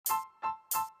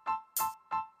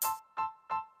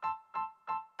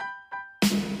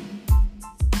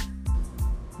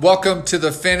Welcome to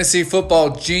the Fantasy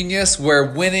Football Genius, where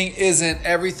winning isn't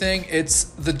everything, it's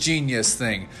the genius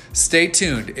thing. Stay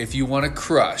tuned if you want to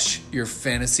crush your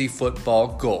fantasy football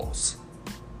goals.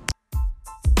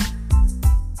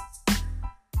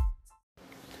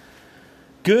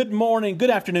 Good morning,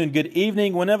 good afternoon, good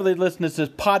evening. Whenever they listen to this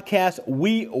podcast,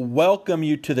 we welcome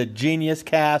you to the Genius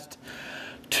Cast.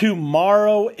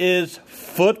 Tomorrow is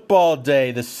football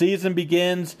day. The season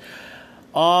begins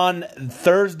on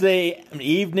Thursday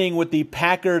evening with the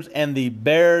Packers and the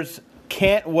Bears.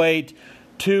 Can't wait.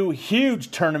 Two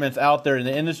huge tournaments out there in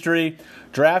the industry.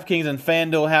 DraftKings and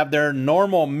FanDuel have their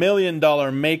normal $1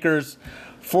 million makers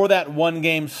for that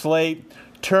one-game slate.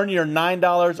 Turn your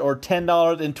 $9 or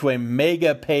 $10 into a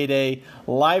mega payday,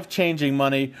 life-changing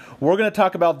money. We're going to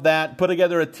talk about that, put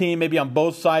together a team maybe on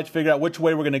both sides, figure out which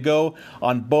way we're going to go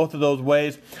on both of those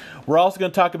ways. We're also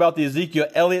going to talk about the Ezekiel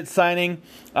Elliott signing.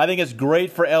 I think it's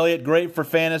great for Elliott, great for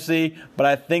fantasy, but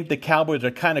I think the Cowboys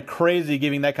are kind of crazy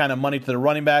giving that kind of money to the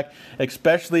running back,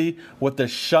 especially with the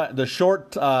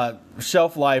short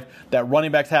shelf life that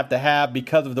running backs have to have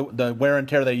because of the wear and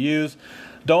tear they use.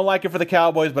 Don't like it for the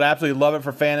Cowboys, but absolutely love it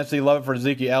for fantasy, love it for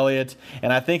Ezekiel Elliott.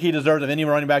 And I think he deserves, of any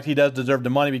running backs, he does deserve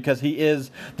the money because he is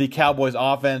the Cowboys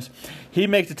offense. He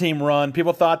makes the team run.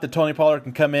 People thought that Tony Pollard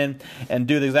can come in and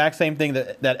do the exact same thing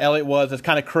that Elliott was. It's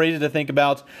kind of crazy to think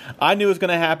about. I knew it was going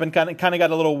to happen. Kind of got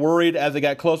a little worried as it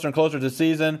got closer and closer to the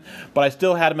season, but I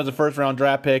still had him as a first-round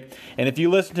draft pick. And if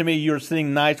you listen to me, you're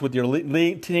sitting nice with your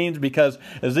league teams because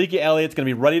Ezekiel Elliott's going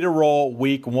to be ready to roll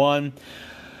week one.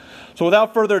 So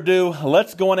without further ado,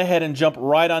 let's go on ahead and jump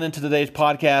right on into today's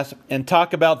podcast and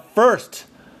talk about first.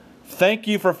 Thank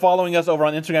you for following us over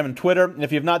on Instagram and Twitter. And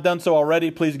if you have not done so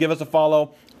already, please give us a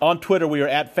follow. On Twitter, we are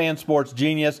at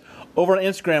FanSportsGenius. Over on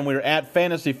Instagram, we are at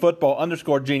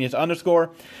FantasyFootball_Genius_.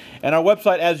 And our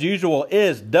website, as usual,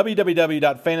 is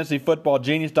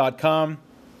www.fantasyfootballgenius.com.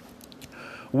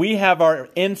 We have our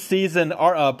in-season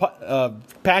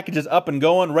packages up and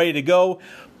going, ready to go,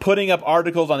 putting up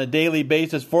articles on a daily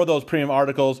basis for those premium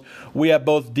articles. We have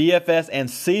both DFS and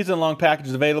season-long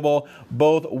packages available,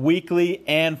 both weekly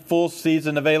and full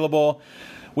season available.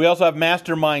 We also have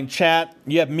Mastermind Chat.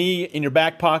 You have me in your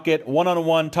back pocket,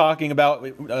 one-on-one, talking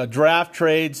about draft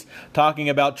trades, talking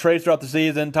about trades throughout the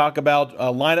season, talk about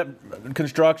lineup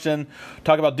construction,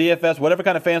 talk about DFS, whatever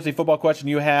kind of fantasy football question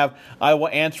you have, I will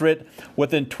answer it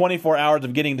within 24 hours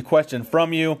of getting the question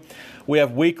from you. We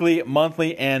have weekly,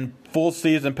 monthly, and full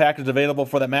season packages available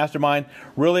for that mastermind.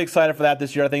 Really excited for that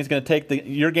this year. I think it's going to take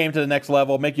your game to the next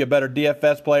level, make you a better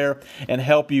DFS player, and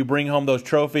help you bring home those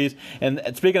trophies. And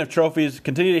speaking of trophies,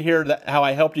 continue to hear how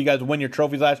I helped you guys win your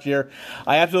trophies last year.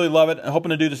 I absolutely love it. I'm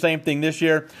hoping to do the same thing this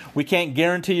year. We can't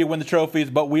guarantee you win the trophies,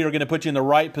 but we are going to put you in the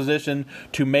right position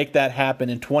to make that happen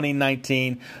in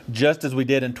 2019, just as we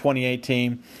did in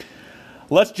 2018.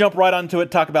 Let's jump right onto it,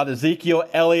 talk about Ezekiel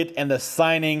Elliott and the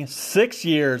signing. 6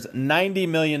 years, $90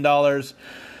 million.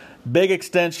 Big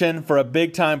extension for a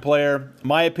big-time player.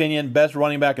 My opinion, best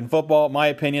running back in football. My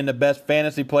opinion, the best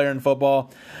fantasy player in football.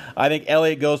 I think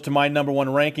Elliott goes to my number one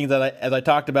rankings as I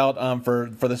talked about for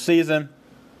the season.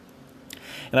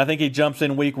 And I think he jumps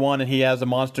in week one and he has a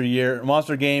monster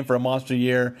game for a monster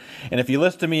year. And if you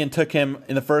listen to me and took him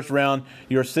in the first round,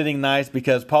 you're sitting nice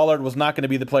because Pollard was not going to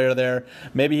be the player there.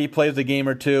 Maybe he plays a game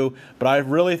or two, but I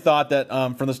really thought that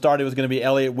from the start it was going to be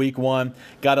Elliott week one.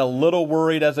 Got a little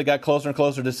worried as it got closer and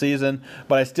closer to season,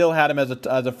 but I still had him as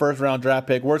a first round draft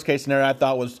pick. Worst case scenario I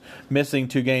thought was missing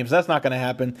 2 games. That's not going to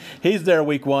happen. He's there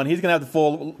week one. He's going to have the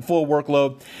full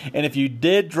workload. And if you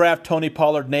did draft Tony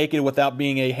Pollard naked without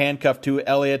being a handcuff to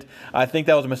Elliott, I think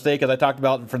that was a mistake, as I talked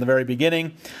about from the very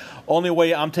beginning. Only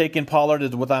way I'm taking Pollard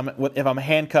is if I'm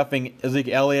handcuffing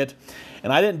Ezekiel Elliott.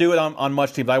 And I didn't do it on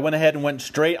much teams. I went ahead and went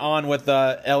straight on with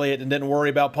Elliott and didn't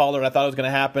worry about Pollard. I thought it was going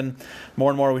to happen.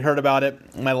 More and more we heard about it.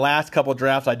 In my last couple of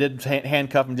drafts, I did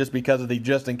handcuff him just because of the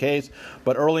just in case.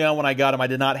 But early on when I got him, I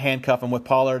did not handcuff him with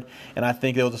Pollard. And I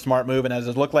think it was a smart move. And as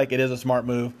it looked like, it is a smart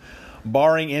move.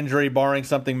 Barring injury, barring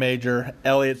something major,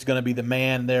 Elliott's going to be the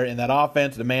man there in that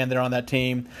offense, the man there on that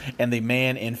team, and the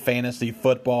man in fantasy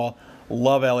football.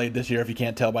 Love Elliott this year, if you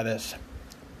can't tell by this.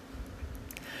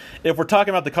 If we're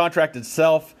talking about the contract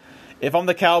itself, if I'm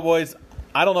the Cowboys,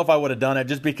 I don't know if I would have done it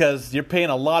just because you're paying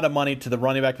a lot of money to the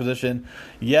running back position.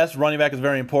 Yes, running back is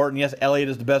very important. Yes, Elliott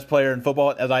is the best player in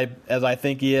football, as I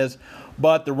think he is.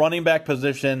 But the running back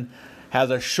position has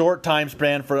a short time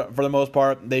span for the most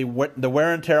part. The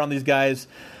wear and tear on these guys,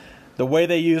 the way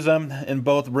they use them in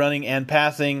both running and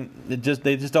passing,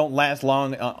 they just don't last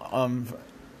long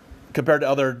compared to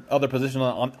other positions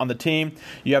on the team.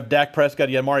 You have Dak Prescott,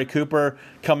 you have Amari Cooper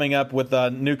coming up with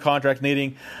new contracts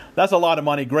needing. That's a lot of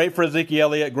money. Great for Ezekiel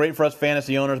Elliott, great for us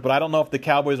fantasy owners, but I don't know if the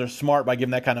Cowboys are smart by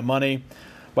giving that kind of money.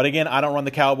 But again, I don't run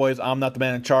the Cowboys. I'm not the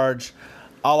man in charge.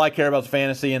 All I care about is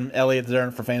fantasy, and Elliott's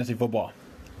there for fantasy football.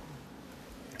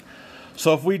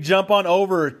 So if we jump on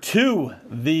over to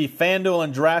the FanDuel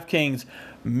and DraftKings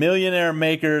Millionaire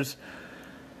Makers,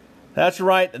 that's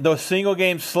right, the single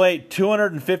game slate,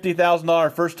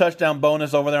 $250,000 first touchdown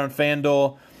bonus over there on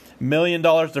FanDuel. $1 million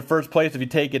to first place if you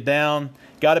take it down.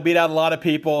 Got to beat out a lot of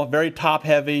people, very top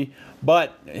heavy.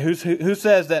 But who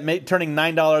says that turning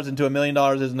 $9 into $1 million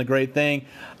isn't a great thing?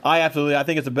 I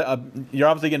think it's you're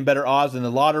obviously getting better odds than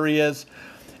the lottery is.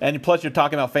 And plus, you're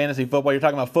talking about fantasy football. You're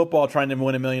talking about football trying to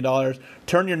win $1 million.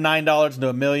 Turn your $9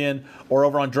 into $1 million. Or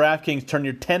over on DraftKings, turn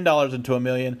your $10 into $1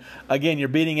 million. Again, you're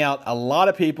beating out a lot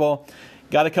of people.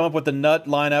 Got to come up with the nut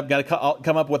lineup. Got to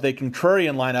come up with a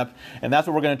contrarian lineup. And that's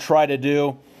what we're going to try to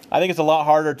do. I think it's a lot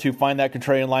harder to find that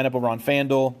contrarian lineup over on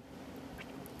FanDuel.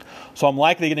 So I'm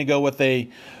likely going to go with a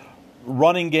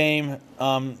running game.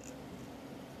 You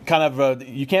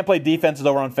can't play defenses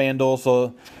over on FanDuel,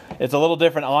 so it's a little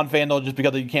different on FanDuel just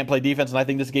because you can't play defense, and I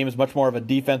think this game is much more of a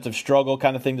defensive struggle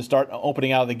kind of thing to start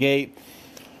opening out of the gate.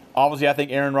 Obviously, I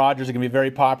think Aaron Rodgers is going to be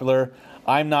very popular.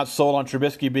 I'm not sold on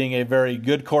Trubisky being a very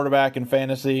good quarterback in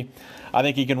fantasy. I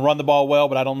think he can run the ball well,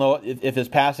 but I don't know if his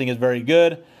passing is very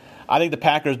good. I think the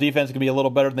Packers' defense is going to be a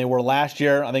little better than they were last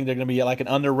year. I think they're going to be like an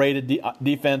underrated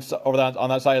defense on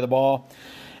that side of the ball.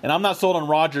 And I'm not sold on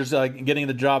Rodgers getting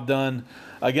the job done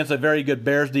against a very good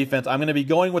Bears defense. I'm going to be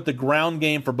going with the ground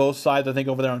game for both sides, I think,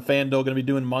 over there on FanDuel. Going to be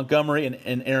doing Montgomery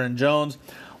and Aaron Jones.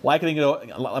 I'm likely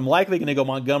going to go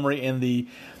Montgomery in the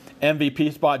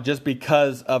MVP spot just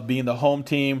because of being the home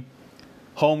team,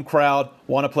 home crowd,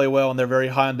 want to play well, and they're very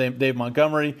high on Dave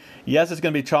Montgomery. Yes, it's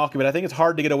going to be chalky, but I think it's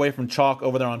hard to get away from chalk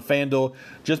over there on FanDuel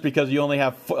just because you only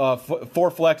have 4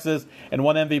 flexes and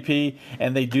 1 MVP,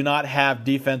 and they do not have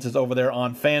defenses over there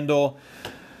on FanDuel.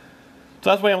 So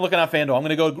that's the way I'm looking at FanDuel. I'm going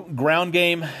to go ground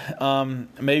game.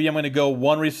 Maybe I'm going to go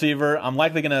one receiver. I'm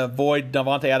likely going to avoid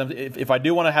Davante Adams. If I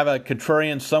do want to have a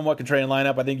somewhat contrarian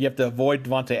lineup, I think you have to avoid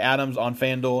Davante Adams on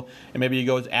FanDuel. And maybe you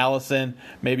go with Allison.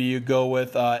 Maybe you go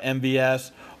with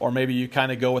MVS. Or maybe you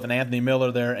kind of go with an Anthony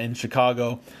Miller there in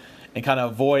Chicago and kind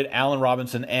of avoid Allen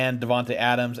Robinson and Davante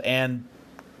Adams and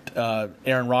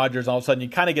Aaron Rodgers. All of a sudden, you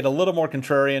kind of get a little more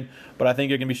contrarian, but I think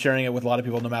you're going to be sharing it with a lot of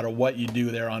people no matter what you do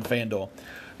there on FanDuel.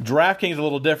 DraftKings is a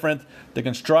little different. The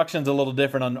construction's a little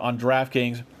different on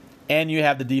DraftKings, and you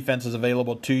have the defenses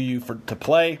available to you to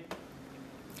play.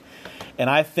 And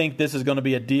I think this is going to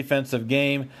be a defensive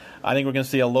game. I think we're going to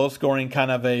see a low-scoring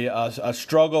kind of a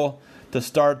struggle to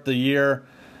start the year.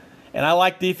 And I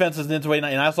like defenses in this way, and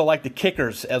I also like the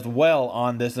kickers as well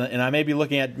on this. And I may be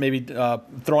looking at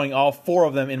throwing all 4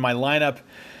 of them in my lineup.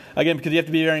 Again, because you have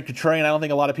to be very contrarian. I don't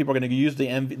think a lot of people are going to use the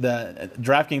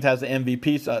DraftKings has the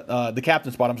MVP, the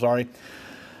captain spot. I'm sorry,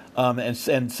 and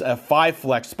 5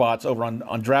 flex spots over on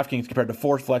DraftKings compared to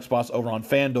 4 flex spots over on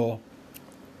FanDuel.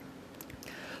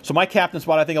 So my captain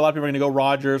spot, I think a lot of people are going to go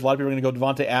Rodgers. A lot of people are going to go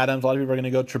Davante Adams. A lot of people are going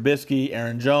to go Trubisky,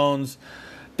 Aaron Jones.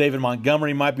 David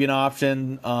Montgomery might be an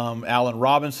option. Allen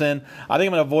Robinson. I think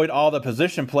I'm going to avoid all the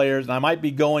position players, and I might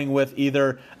be going with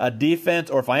either a defense,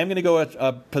 or if I am going to go with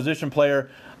a position player,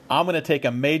 I'm going to take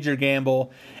a major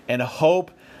gamble and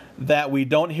hope that we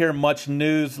don't hear much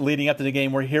news leading up to the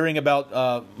game. We're hearing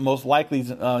about most likely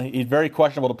he's very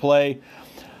questionable to play.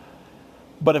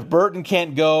 But if Burton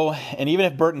can't go, and even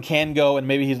if Burton can go and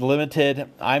maybe he's limited,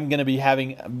 I'm going to be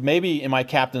having, maybe in my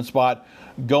captain spot,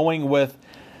 going with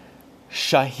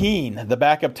Shaheen, the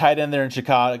backup tight end there in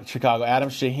Chicago. Adam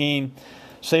Shaheen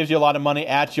saves you a lot of money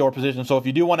at your position. So if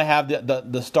you do want to have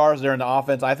the stars there in the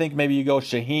offense, I think maybe you go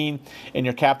Shaheen in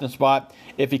your captain spot.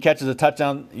 If he catches a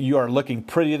touchdown, you are looking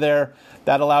pretty there.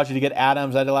 That allows you to get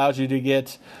Adams. That allows you to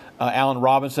get Allen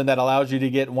Robinson. That allows you to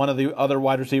get one of the other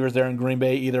wide receivers there in Green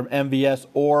Bay, either MVS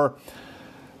or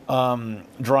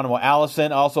Geronimo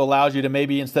Allison. Also allows you to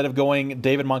maybe, instead of going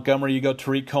David Montgomery, you go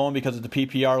Tariq Cohen because it's the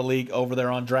PPR league over there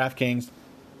on DraftKings.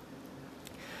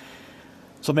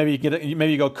 So maybe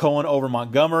you go Cohen over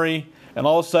Montgomery, and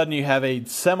all of a sudden you have a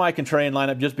semi-contrarian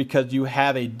lineup just because you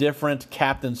have a different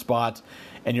captain spot,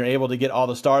 and you're able to get all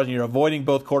the stars, and you're avoiding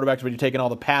both quarterbacks, but you're taking all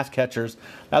the pass catchers.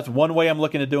 That's one way I'm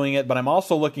looking at doing it, but I'm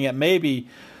also looking at maybe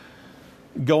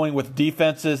going with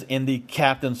defenses in the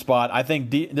captain spot. I think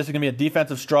this is going to be a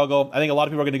defensive struggle. I think a lot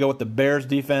of people are going to go with the Bears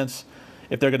defense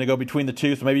if they're going to go between the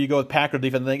two. So maybe you go with Packer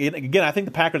defense. Again, I think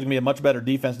the Packers are going to be a much better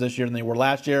defense this year than they were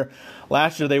last year.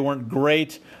 Last year they weren't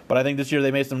great, but I think this year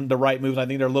they made the right moves. I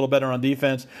think they're a little better on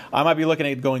defense. I might be looking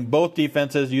at going both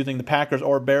defenses, using the Packers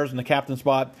or Bears in the captain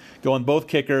spot, going both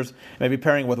kickers, maybe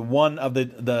pairing with one of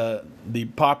the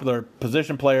popular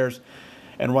position players,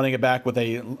 and running it back with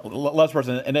a less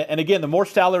person. And again, the more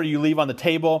salary you leave on the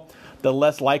table, the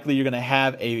less likely you're going to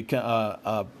have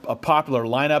a popular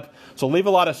lineup. So leave a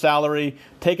lot of salary,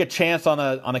 take a chance on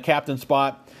a captain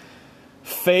spot,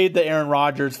 fade the Aaron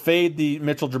Rodgers, fade the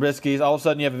Mitchell Trubisky's. All of a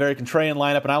sudden you have a very contrarian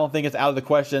lineup, and I don't think it's out of the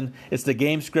question. It's the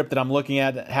game script that I'm looking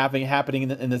at happening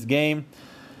in this game.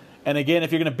 And again,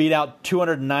 if you're going to beat out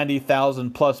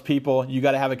 290,000 plus people, you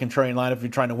got to have a contrarian lineup if you're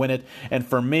trying to win it. And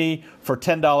for me, for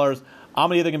 $10,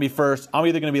 I'm either going to be first, I'm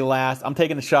either going to be last. I'm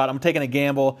taking a shot, I'm taking a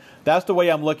gamble. That's the way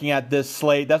I'm looking at this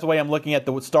slate. That's the way I'm looking at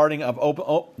the starting of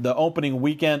the opening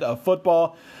weekend of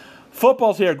football.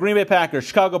 Football's here. Green Bay Packers,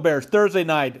 Chicago Bears, Thursday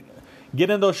night. Get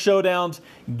in those showdowns.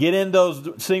 Get in those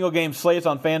single-game slates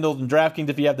on FanDuel and DraftKings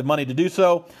if you have the money to do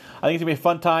so. I think it's going to be a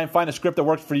fun time. Find a script that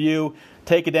works for you.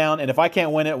 Take it down. And if I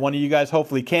can't win it, one of you guys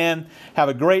hopefully can. Have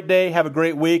a great day. Have a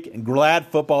great week. And glad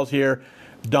football's here.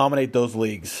 Dominate those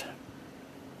leagues.